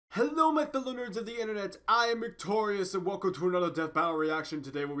Hello my fellow nerds of the internet, I am Nictorious and welcome to another Death Battle reaction.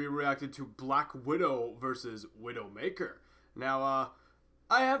 Today we'll be reacting to Black Widow versus Widowmaker. Now,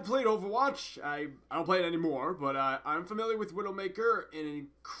 I have played Overwatch. I don't play it anymore, but I'm familiar with Widowmaker, an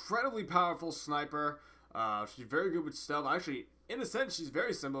incredibly powerful sniper. She's very good with stealth. Actually, in a sense, she's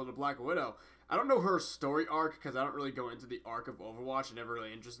very similar to Black Widow. I don't know her story arc because I don't really go into the arc of Overwatch. It never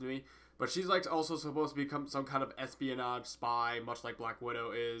really interested me. But she's like also supposed to become some kind of espionage spy, much like Black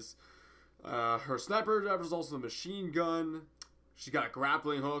Widow is. Her sniper is also a machine gun. She's got a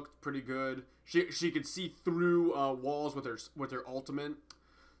grappling hook, pretty good. She can see through walls with her ultimate.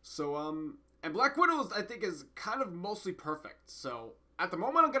 So and Black Widow I think is kind of mostly perfect. So at the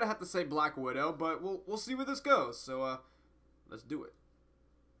moment I'm gonna have to say Black Widow, but we'll see where this goes. So let's do it.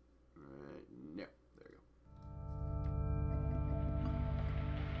 No, there you go.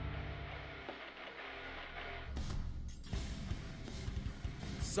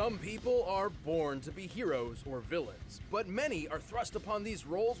 Some people are born to be heroes or villains, but many are thrust upon these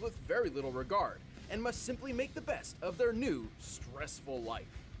roles with very little regard, and must simply make the best of their new, stressful life.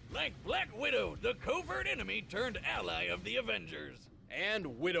 Like Black Widow, the covert enemy turned ally of the Avengers. And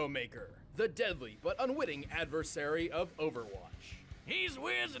Widowmaker, the deadly but unwitting adversary of Overwatch. He's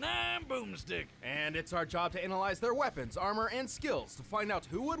Wiz and I'm Boomstick. And it's our job to analyze their weapons, armor, and skills to find out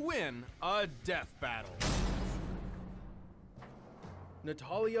who would win a death battle.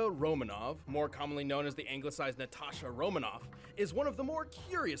 Natalia Romanov, more commonly known as the anglicized Natasha Romanoff, is one of the more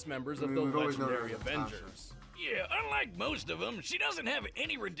curious members of the legendary Avengers. Yeah, unlike most of them, she doesn't have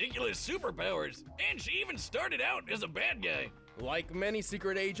any ridiculous superpowers, and she even started out as a bad guy. Like many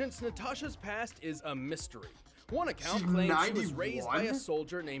secret agents, Natasha's past is a mystery. One account claims she was raised by a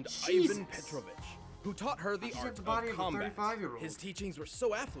soldier named Ivan Petrovich, who taught her the art of combat. His teachings were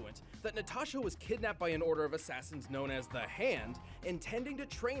so affluent that Natasha was kidnapped by an order of assassins known as the Hand, intending to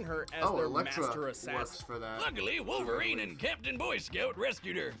train her as their master assassin. Luckily, Wolverine and Captain Boy Scout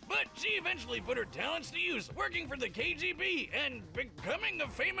rescued her, but she eventually put her talents to use, working for the KGB and becoming a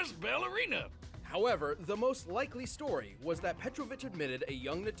famous ballerina. However, the most likely story was that Petrovich admitted a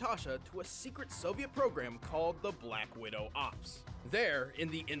young Natasha to a secret Soviet program called the Black Widow Ops. There, in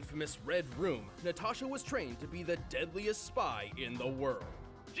the infamous Red Room, Natasha was trained to be the deadliest spy in the world.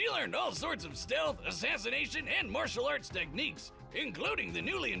 She learned all sorts of stealth, assassination, and martial arts techniques, including the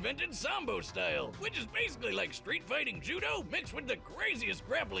newly invented Sambo style, which is basically like street fighting judo mixed with the craziest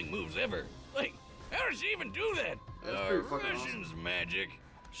grappling moves ever. Like, how does she even do that? Russians magic.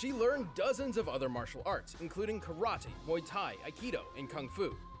 She learned dozens of other martial arts, including karate, Muay Thai, Aikido, and Kung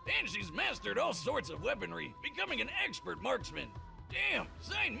Fu. And she's mastered all sorts of weaponry, becoming an expert marksman. Damn,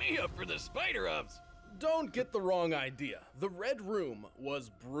 sign me up for the Spider Ops. Don't get the wrong idea. The Red Room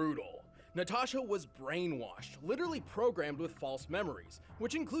was brutal. Natasha was brainwashed, literally programmed with false memories,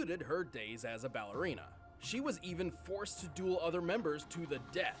 which included her days as a ballerina. She was even forced to duel other members to the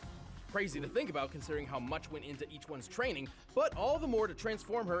death. Crazy to think about considering how much went into each one's training, but all the more to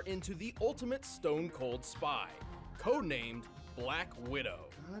transform her into the ultimate stone-cold spy, codenamed Black Widow.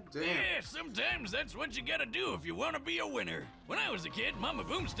 Yeah, sometimes that's what you gotta do if you want to be a winner. When I was a kid, Mama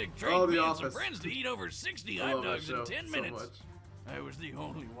Boomstick trained me and some friends to eat over 60 hot dogs in 10 minutes. I was the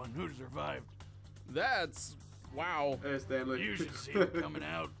only one who survived. That's... wow. Hey, Stanley. You should see it coming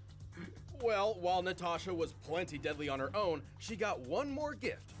out. Well, while Natasha was plenty deadly on her own, she got one more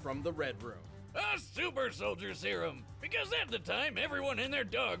gift from the Red Room. A super soldier serum. Because at the time, everyone and their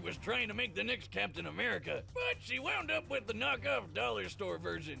dog was trying to make the next Captain America. But she wound up with the knockoff dollar store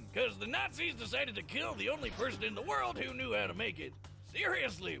version, because the Nazis decided to kill the only person in the world who knew how to make it.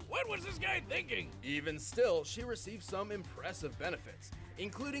 Seriously, what was this guy thinking? Even still, she received some impressive benefits,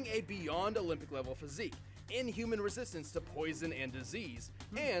 including a beyond Olympic level physique, inhuman resistance to poison and disease,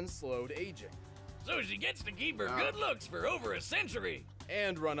 and slowed aging. So she gets to keep her good looks for over a century.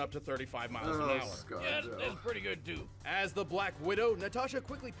 And run up to 35 miles an hour. Yeah, that's pretty good too. As the Black Widow, Natasha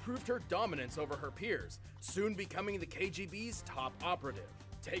quickly proved her dominance over her peers, soon becoming the KGB's top operative.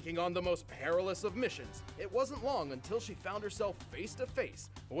 Taking on the most perilous of missions, it wasn't long until she found herself face to face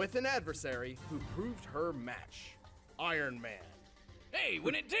with an adversary who proved her match, Iron Man. Hey,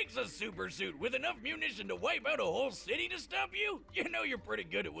 when it takes a super suit with enough munition to wipe out a whole city to stop you, you know you're pretty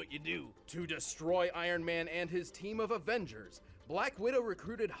good at what you do. To destroy Iron Man and his team of Avengers, Black Widow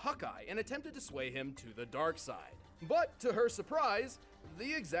recruited Hawkeye and attempted to sway him to the dark side. But to her surprise,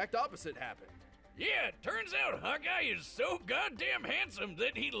 the exact opposite happened. Yeah, it turns out Hawkeye is so goddamn handsome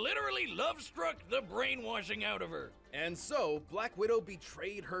that he literally love-struck the brainwashing out of her. And so, Black Widow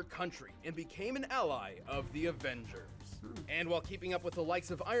betrayed her country and became an ally of the Avengers. And while keeping up with the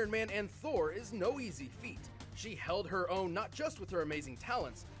likes of Iron Man and Thor is no easy feat, She held her own not just with her amazing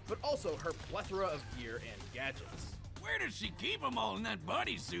talents, but also her plethora of gear and gadgets. Where does she keep them all in that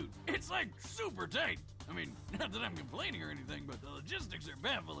bodysuit? It's like super tight. I mean, not that I'm complaining or anything, but the logistics are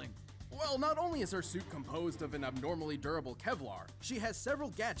baffling. Well, not only is her suit composed of an abnormally durable Kevlar, she has several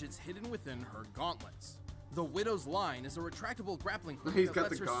gadgets hidden within her gauntlets. The Widow's line is a retractable grappling hook He's that got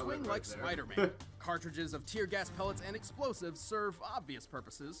lets the her gauntlet swing right like there. Spider-Man. Cartridges of tear gas pellets and explosives serve obvious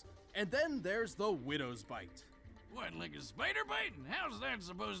purposes. And then there's the Widow's Bite. What, like a spider bite? And how's that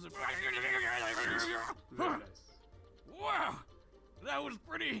supposed to... Very nice. Wow, that was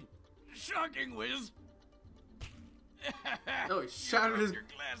pretty shocking, Wiz. Oh, he shattered his... Your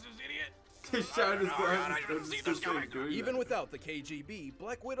glasses, idiot. He shattered his I glasses. didn't see this coming. Even without the KGB,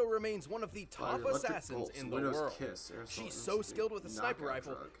 Black Widow remains one of the top assassins in the world. She's so skilled with a sniper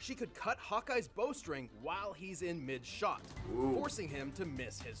rifle, she could cut Hawkeye's bowstring while he's in mid-shot, forcing him to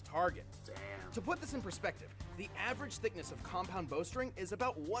miss his target. Damn. To put this in perspective, the average thickness of compound bowstring is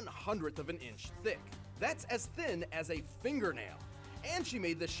about 1/100th of an inch thick. That's as thin as a fingernail. And she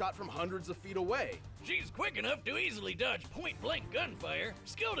made this shot from hundreds of feet away. She's quick enough to easily dodge point-blank gunfire,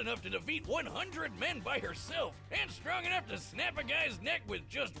 skilled enough to defeat 100 men by herself, and strong enough to snap a guy's neck with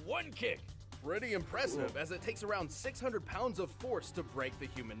just one kick. Pretty impressive, as it takes around 600 pounds of force to break the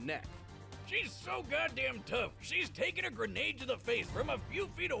human neck. She's so goddamn tough. She's taken a grenade to the face from a few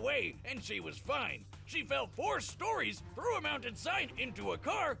feet away, and she was fine. She fell 4 stories, through a mounted sign into a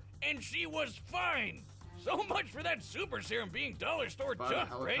car, and she was fine. So much for that super serum being dollar store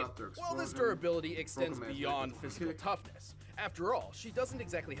junk, right? Well, this durability extends beyond physical toughness. After all, she doesn't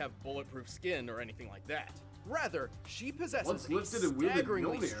exactly have bulletproof skin or anything like that. Rather, she possesses a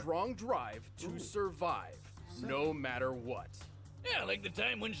staggeringly strong drive to survive, no matter what. Yeah, like the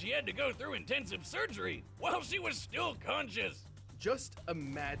time when she had to go through intensive surgery while she was still conscious. Just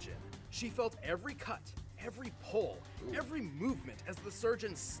imagine, she felt every cut, every pull, every movement as the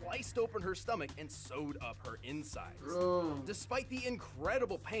surgeon sliced open her stomach and sewed up her insides. Despite the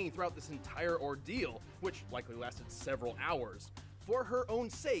incredible pain throughout this entire ordeal, which likely lasted several hours, for her own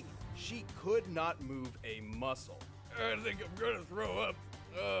sake, she could not move a muscle. I think I'm gonna throw up.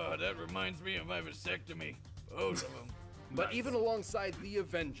 Oh, that reminds me of my vasectomy. Both of them. But even alongside the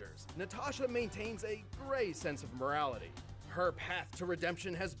Avengers, Natasha maintains a gray sense of morality. Her path to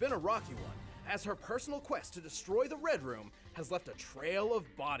redemption has been a rocky one, as her personal quest to destroy the Red Room has left a trail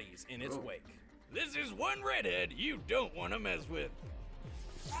of bodies in its wake. This is one redhead you don't want to mess with.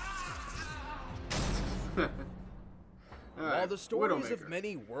 While the stories of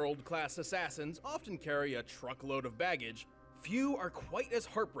many world-class assassins often carry a truckload of baggage, few are quite as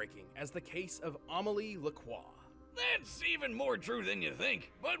heartbreaking as the case of Amélie Lacroix. That's even more true than you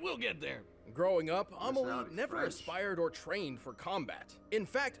think, but we'll get there. Growing up, Amélie never aspired or trained for combat. In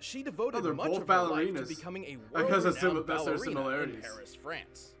fact, she devoted much of her life to becoming a world-renowned ballerina in Paris,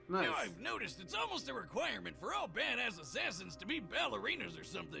 France. Nice. Now I've noticed it's almost a requirement for all badass assassins to be ballerinas or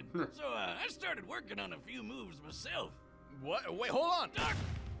something. So I started working on a few moves myself. What? Wait, hold on! Doc!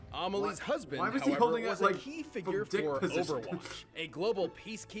 Amelie's husband, was however, was a key figure for Overwatch, a global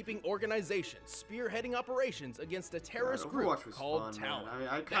peacekeeping organization spearheading operations against a terrorist group called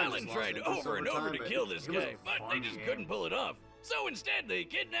Talon. Talon tried over and over to kill this guy, but they just couldn't pull it off. So instead, they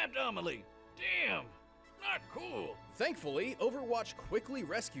kidnapped Amélie. Damn, not cool. Thankfully, Overwatch quickly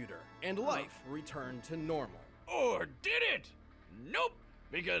rescued her, and life returned to normal. Or did it? Nope,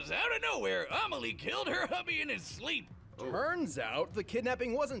 because out of nowhere, Amélie killed her hubby in his sleep. Turns out, the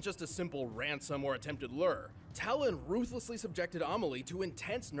kidnapping wasn't just a simple ransom or attempted lure. Talon ruthlessly subjected Amélie to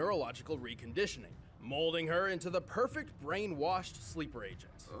intense neurological reconditioning, molding her into the perfect brainwashed sleeper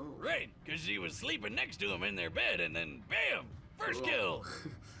agent. Right, because she was sleeping next to him in their bed, and then bam! First kill!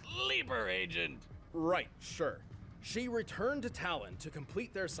 Sleeper agent. Right, sure. She returned to Talon to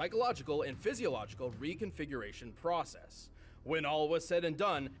complete their psychological and physiological reconfiguration process. When all was said and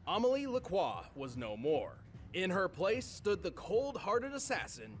done, Amélie Lacroix was no more. In her place stood the cold-hearted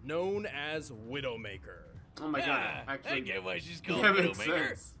assassin known as Widowmaker. Oh my god, I get why she's called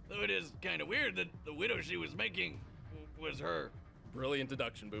Widowmaker. Though it is kind of weird that the widow she was making was her. Brilliant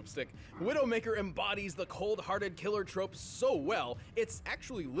deduction, Boopstick. Widowmaker embodies the cold-hearted killer trope so well, it's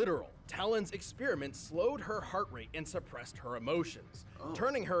actually literal. Talon's experiment slowed her heart rate and suppressed her emotions,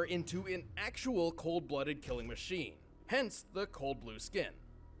 turning her into an actual cold-blooded killing machine. Hence the cold blue skin.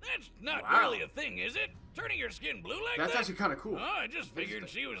 That's not really a thing, is it? Turning your skin blue like that? That's actually kind of cool. Oh, I just figured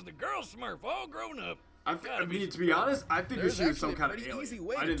she was the girl Smurf all grown up. I mean, to be honest, I figured she was some kind of alien. Easy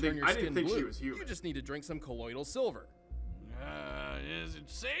way I to turn your skin think blue. she was human. You just need to drink some colloidal silver. Is it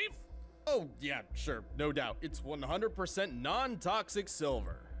safe? Oh, yeah, sure, no doubt. It's 100% non-toxic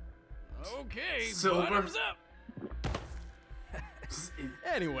silver. Okay, Silver? bottoms up.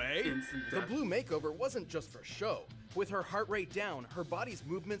 Anyway, Instant the death. blue makeover wasn't just for show. With her heart rate down, her body's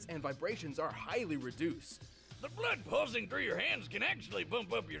movements and vibrations are highly reduced. The blood pulsing through your hands can actually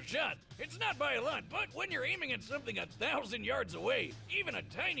bump up your shot. It's not by a lot, but when you're aiming at something 1,000 yards away, even a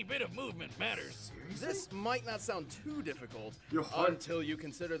tiny bit of movement matters. This might not sound too difficult Your heart- until you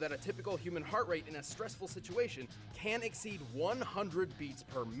consider that a typical human heart rate in a stressful situation can exceed 100 beats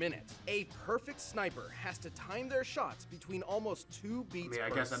per minute. A perfect sniper has to time their shots between almost 2 I beats mean, I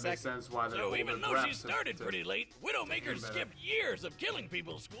per guess that makes second. sense why they're So even though she over-breathed started to- pretty late, Widowmaker better. skipped years of killing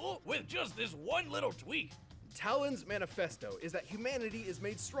people's school with just this one little tweak. Talon's manifesto is that humanity is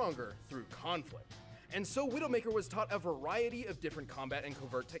made stronger through conflict. And so Widowmaker was taught a variety of different combat and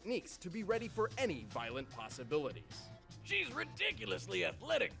covert techniques to be ready for any violent possibilities. She's ridiculously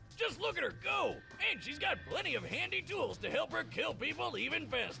athletic. Just look at her go! And she's got plenty of handy tools to help her kill people even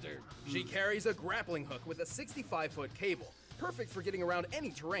faster. She carries a grappling hook with a 65-foot cable, perfect for getting around any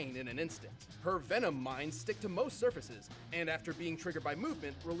terrain in an instant. Her venom mines stick to most surfaces, and after being triggered by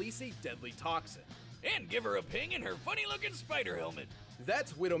movement, release a deadly toxin. And give her a ping in her funny-looking spider helmet.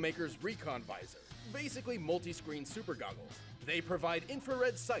 That's Widowmaker's Recon Visor, basically multi-screen super goggles. They provide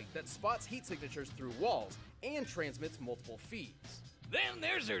infrared sight that spots heat signatures through walls and transmits multiple feeds. Then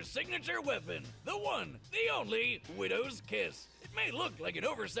there's her signature weapon, the one, the only, Widow's Kiss. It may look like an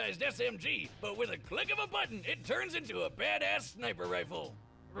oversized SMG, but with a click of a button, it turns into a badass sniper rifle.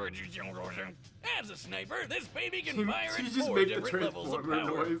 As a sniper, this baby can fire you at just 4 make the different levels of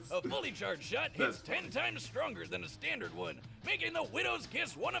Transformer power. noise. A fully charged shot hits 10 times stronger than a standard one, making the Widow's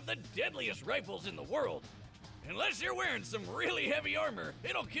Kiss one of the deadliest rifles in the world. Unless you're wearing some really heavy armor,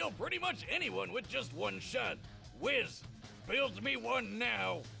 it'll kill pretty much anyone with just one shot. Whiz, build me one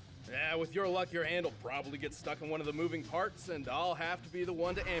now. Yeah, with your luck, your hand will probably get stuck in one of the moving parts, and I'll have to be the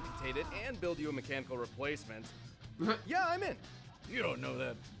one to amputate it and build you a mechanical replacement. Yeah, I'm in. You don't know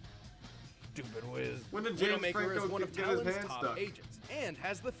that. Stupid Whiz. When did James Widowmaker Franco is one of get his Talon's hand top stuck? agents and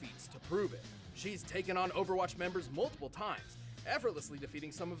has the feats to prove it. She's taken on Overwatch members multiple times, effortlessly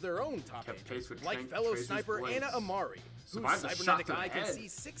defeating some of their own top Kept pace agents, with like Tracer's fellow blades. sniper Anna Amari, whose Survived a shot cybernetic to the eye can head. see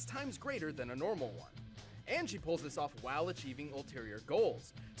 6 times greater than a normal one. And she pulls this off while achieving ulterior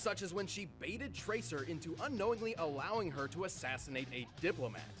goals, such as when she baited Tracer into unknowingly allowing her to assassinate a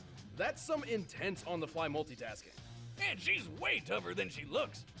diplomat. That's some intense on-the-fly multitasking. And she's way tougher than she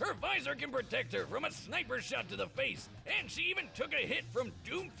looks. Her visor can protect her from a sniper shot to the face, and she even took a hit from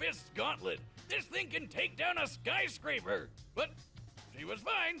Doomfist's gauntlet. This thing can take down a skyscraper. But she was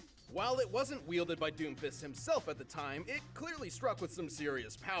fine. While it wasn't wielded by Doomfist himself at the time, it clearly struck with some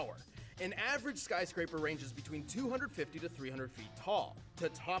serious power. An average skyscraper ranges between 250 to 300 feet tall. To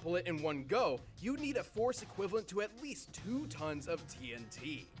topple it in one go, you'd need a force equivalent to at least 2 tons of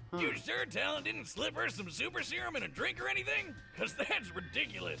TNT. You sure Talon didn't slip her some super serum in a drink or anything? Cause that's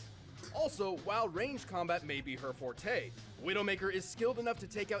ridiculous. Also, while ranged combat may be her forte, Widowmaker is skilled enough to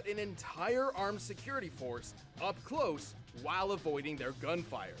take out an entire armed security force up close while avoiding their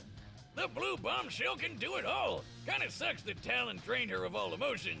gunfire. The blue bombshell can do it all. Kinda sucks that Talon drained her of all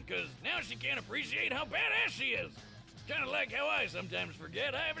emotion, cause now she can't appreciate how badass she is. Kinda like how I sometimes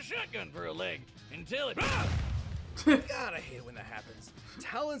forget I have a shotgun for a leg, until it— God, I hate it when that happens.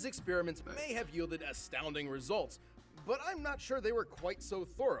 Talon's experiments may have yielded astounding results, but I'm not sure they were quite so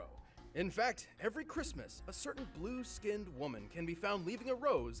thorough. In fact, every Christmas, a certain blue-skinned woman can be found leaving a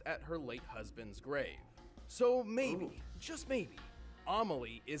rose at her late husband's grave. So maybe, just maybe,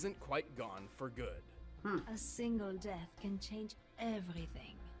 Amelie isn't quite gone for good. A single death can change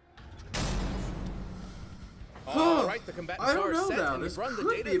everything. All right, the combatants I don't are know set now. and This we've run the could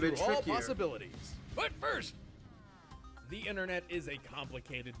be data a bit through all trickier. possibilities. But first, The internet is a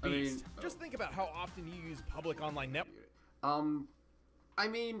complicated I mean, beast. Just think about how often you use public online networks. I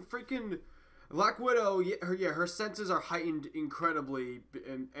mean, freaking Black Widow. Her senses are heightened incredibly,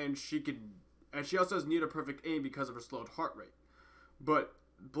 and she also has near perfect aim because of her slowed heart rate. But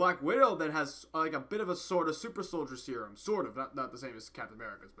Black Widow then has like a bit of a sort of super soldier serum, sort of, not the same as Captain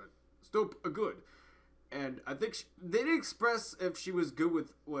America's, but still a good. And I think they didn't express if she was good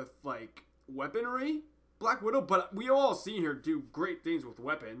with like weaponry, Black Widow, but we all seen her do great things with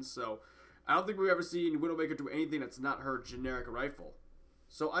weapons, so I don't think we've ever seen Widowmaker do anything that's not her generic rifle.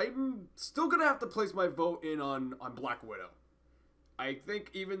 So I'm still gonna have to place my vote in on Black Widow. I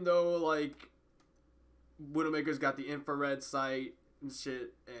think even though like Widowmaker's got the infrared sight and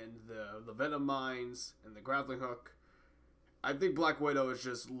shit, and the venom mines and the grappling hook, I think Black Widow is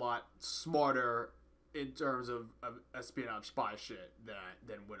just a lot smarter in terms of espionage spy shit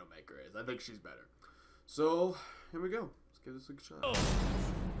than Widowmaker is. I think she's better. So here we go. Let's give this a shot.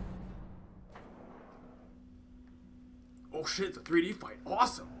 Oh shit, it's a 3D fight.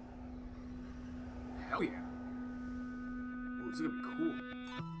 Awesome. Hell yeah. Oh, this is gonna be cool.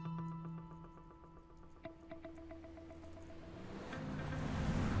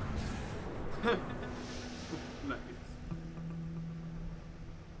 Nice.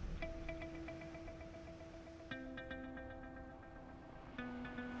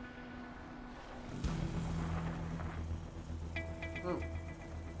 Oh.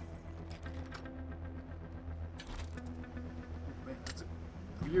 Man, that's a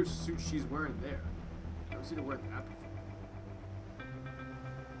weird suit she's wearing there. I've never seen her wear that before.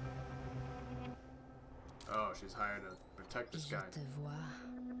 Oh, she's hired to protect this guy.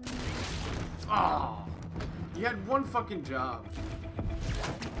 Oh, you had one fucking job.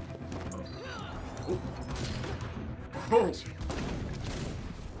 Oh. Oh.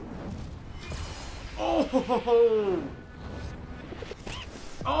 Oh.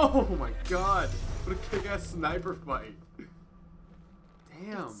 Oh my god. What a kick-ass sniper fight.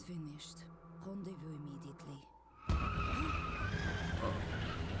 Damn. It's finished. Rendezvous immediately. Oh.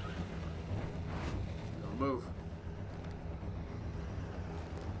 Don't move.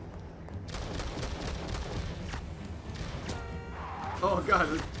 Oh god,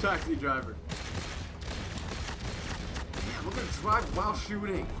 the taxi driver. Damn, we're gonna drive while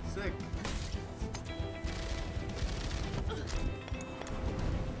shooting. Sick.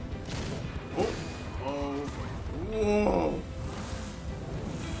 Oh. Oh boy. Whoa.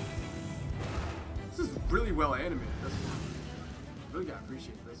 This is really well animated. This one. Really gotta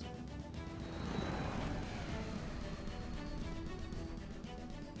appreciate this one.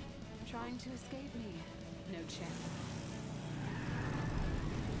 Trying to escape me. No chance.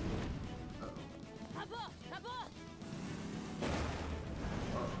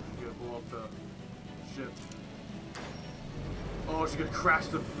 Oh, she's gonna blow up the ship. Oh, she's gonna crash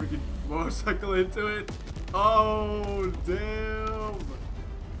the freaking motorcycle into it. Oh, damn.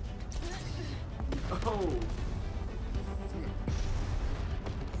 Oh.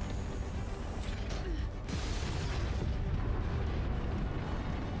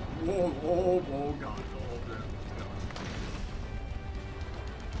 Whoa, oh, oh, God. Oh, damn.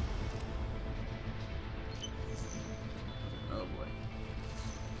 Oh, boy.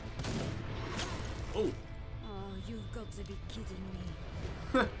 Oh. Oh, you've got to be kidding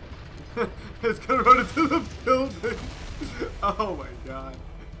me. It's gonna run into the building. Oh my god.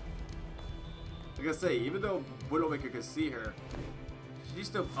 Like I say, even though Widowmaker can see her, she's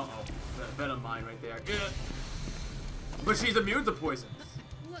still. Uh oh, that venom mine right there. But she's immune to poisons.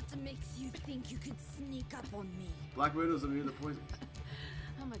 What makes you think you could sneak up on me? Black Widow's immune to poisons.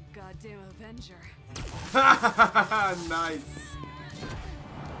 I'm a goddamn Avenger. Nice.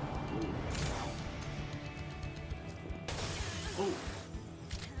 Oh.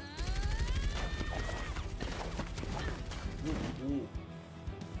 Ooh.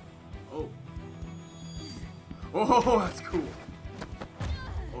 Oh. Oh, that's cool.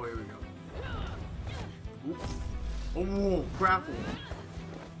 Oh, here we go. Ooh. Oh, grapple.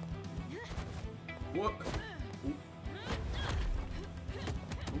 What? Ooh.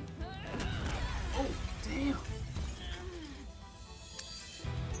 Oh, damn.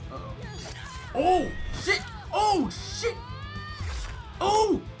 Uh-oh. Oh, shit. Oh, shit.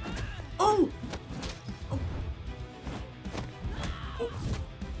 Oh. Oh.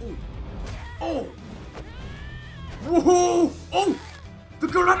 Oh! Whoa! Oh! The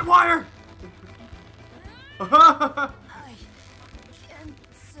granite wire! I can't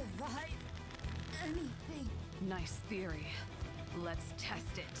survive anything. Nice theory. Let's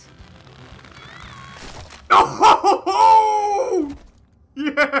test it. Oh!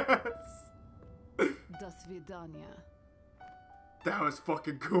 Yes! Do svidania. That was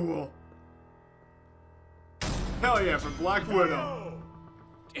fucking cool. Hell yeah, for Black Widow.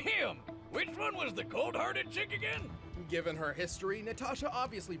 Damn! Which one was the cold-hearted chick again? Given her history, Natasha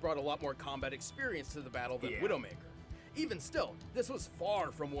obviously brought a lot more combat experience to the battle than Yeah. Widowmaker. Even still, this was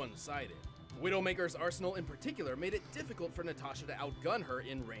far from one-sided. Widowmaker's arsenal in particular made it difficult for Natasha to outgun her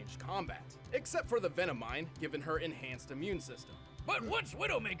in ranged combat, except for the Venom Mine, given her enhanced immune system. But once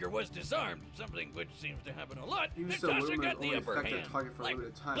Widowmaker was disarmed, something which seems to happen a lot, Even so, Natasha Widowmaker got the only upper affected hand. a target for a Like,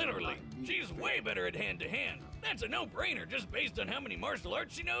 limited time, literally, not immediate she's effect. way better at hand-to-hand. That's a no-brainer just based on how many martial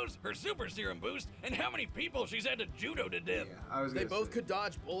arts she knows, her super serum boost, and how many people she's had to judo to death. Yeah, I was They gonna both say. could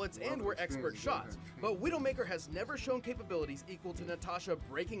dodge bullets Well, and were expert experience shots, is but Widowmaker has never shown capabilities equal to Natasha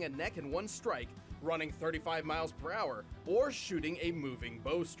breaking a neck in one strike, running 35 miles per hour, or shooting a moving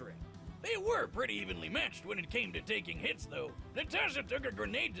bowstring. They were pretty evenly matched when it came to taking hits, though. Natasha took a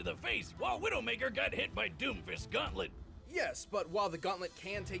grenade to the face, while Widowmaker got hit by Doomfist's gauntlet. Yes, but while the gauntlet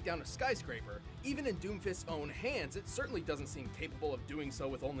can take down a skyscraper, even in Doomfist's own hands, it certainly doesn't seem capable of doing so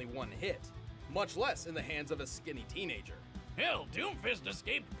with only one hit. Much less in the hands of a skinny teenager. Hell, Doomfist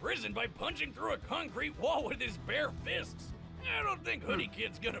escaped prison by punching through a concrete wall with his bare fists. I don't think Hoodie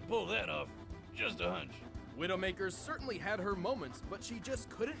Kid's gonna pull that off. Just a hunch. Widowmaker certainly had her moments, but she just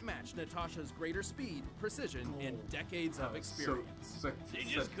couldn't match Natasha's greater speed, precision, and decades of experience. She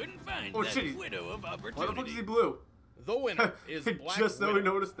just couldn't find Oh, that shit. widow of Why the fuck is opportunity. he blue? The winner is Black Just now we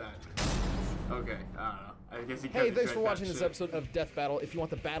Widow. noticed that. Okay, I don't know. I guess he Hey, kinda thanks drank for that watching this shit. episode of Death Battle. If you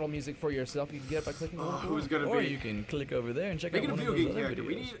want the battle music for yourself, you can get it by clicking on the Who's gonna Or be? you can click over there and check Make out it a one video of game those other character.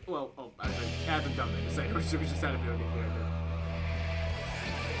 We videos. need. Well, oh, I haven't done that. We just had a video game character.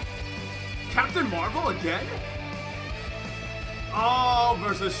 Captain Marvel again? Oh,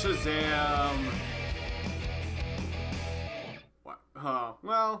 versus Shazam. What?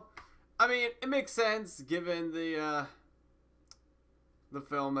 Well, I mean, it makes sense given the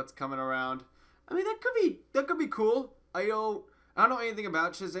film that's coming around. I mean, that could be cool. I don't know anything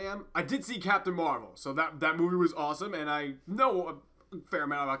about Shazam. I did see Captain Marvel, so that movie was awesome, and I know a fair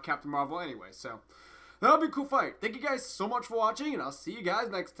amount about Captain Marvel anyway, so that'll be a cool fight. Thank you guys so much for watching, and I'll see you guys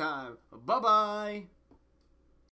next time. Bye-bye.